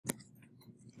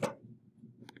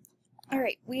All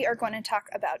right, we are going to talk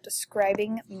about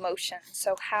describing motion.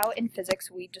 So how in physics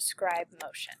we describe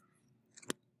motion.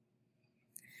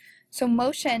 So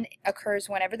motion occurs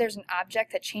whenever there's an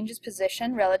object that changes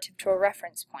position relative to a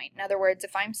reference point. In other words,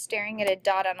 if I'm staring at a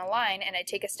dot on a line and I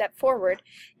take a step forward,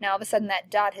 now all of a sudden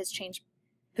that dot has changed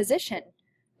position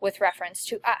with reference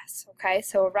to us, okay?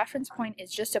 So a reference point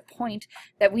is just a point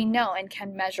that we know and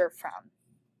can measure from.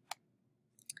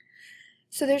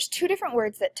 So there's two different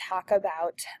words that talk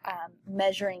about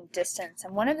measuring distance,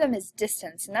 and one of them is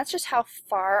distance, and that's just how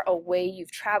far away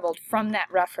you've traveled from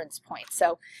that reference point.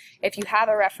 So if you have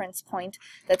a reference point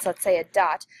that's, let's say, a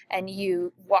dot, and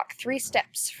you walk 3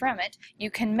 steps from it, you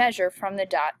can measure from the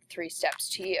dot 3 steps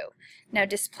to you. Now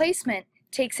displacement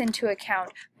takes into account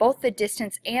both the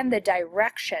distance and the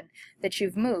direction that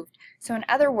you've moved. So in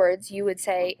other words, you would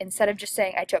say, instead of just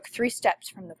saying I took 3 steps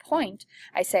from the point,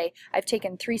 I say I've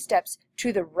taken 3 steps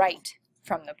to the right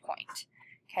from the point.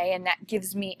 Okay, and that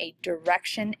gives me a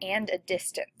direction and a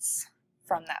distance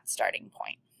from that starting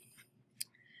point.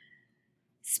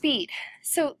 Speed.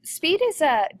 So speed is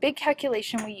a big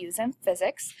calculation we use in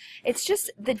physics. It's just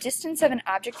the distance of an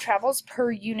object travels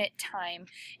per unit time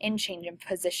in change in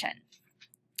position.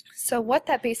 So what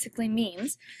that basically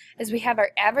means is we have our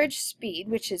average speed,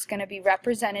 which is going to be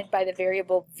represented by the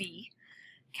variable v,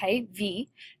 okay, v,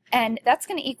 and that's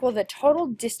going to equal the total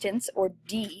distance, or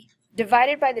d,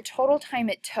 divided by the total time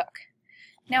it took.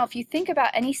 Now if you think about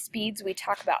any speeds we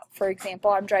talk about, for example,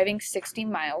 I'm driving 60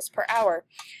 miles per hour,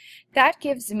 that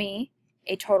gives me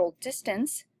a total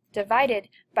distance divided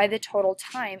by the total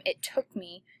time it took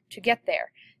me to get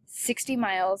there. 60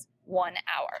 miles, 1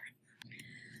 hour.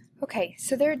 Okay,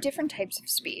 so there are different types of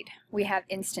speed. We have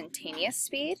instantaneous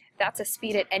speed. That's a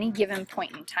speed at any given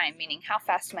point in time, meaning how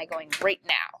fast am I going right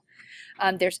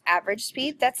now. There's average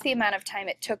speed. That's the amount of time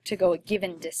it took to go a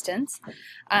given distance.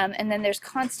 And then there's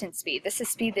constant speed. This is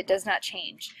speed that does not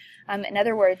change. In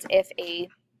other words, if a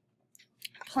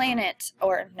planet,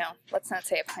 or no, let's not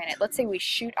say a planet, let's say we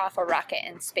shoot off a rocket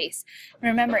in space.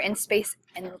 Remember, in space,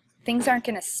 and things aren't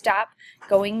going to stop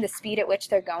going the speed at which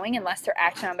they're going unless they're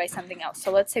acted on by something else.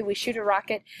 So let's say we shoot a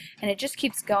rocket and it just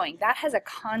keeps going. That has a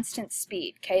constant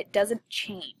speed, okay? It doesn't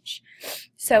change.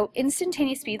 So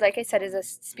instantaneous speed, like I said, is a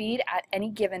speed at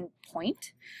any given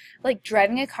point, like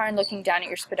driving a car and looking down at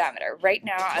your speedometer. Right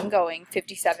now I'm going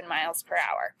 57 miles per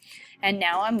hour, and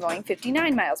now I'm going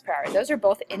 59 miles per hour. Those are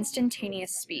both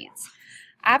instantaneous speeds.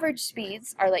 Average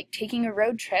speeds are like taking a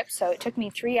road trip, so it took me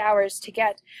 3 hours to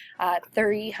get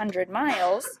 300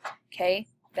 miles, okay,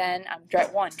 then I'm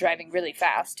driving really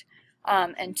fast,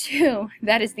 and 2,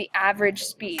 that is the average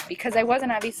speed. Because I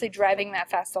wasn't obviously driving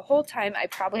that fast the whole time, I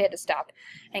probably had to stop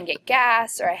and get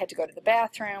gas, or I had to go to the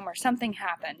bathroom, or something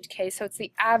happened, okay, so it's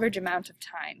the average amount of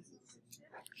time.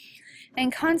 And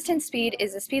constant speed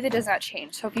is a speed that does not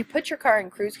change. So if you put your car in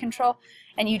cruise control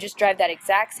and you just drive that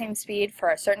exact same speed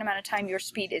for a certain amount of time, your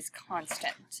speed is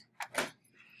constant.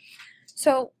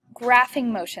 So graphing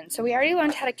motion. So we already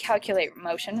learned how to calculate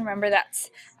motion. Remember,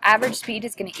 that's average speed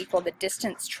is going to equal the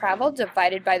distance traveled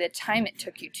divided by the time it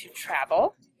took you to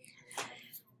travel.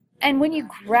 And when you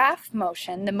graph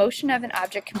motion, the motion of an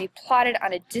object can be plotted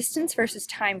on a distance versus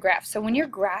time graph. So when you're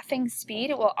graphing speed,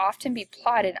 it will often be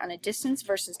plotted on a distance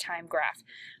versus time graph,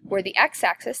 where the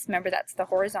x-axis, remember that's the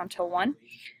horizontal one,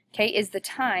 okay, is the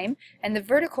time, and the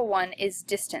vertical one is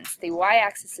distance. The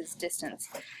y-axis is distance.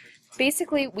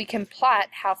 Basically, we can plot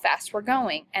how fast we're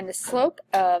going, and the slope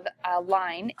of a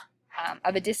line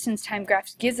of a distance time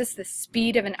graph gives us the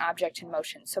speed of an object in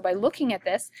motion. So by looking at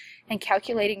this and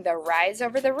calculating the rise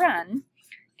over the run,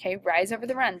 okay, rise over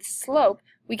the run, the slope,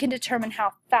 we can determine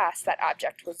how fast that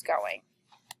object was going.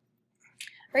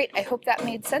 All right, I hope that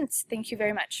made sense. Thank you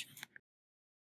very much.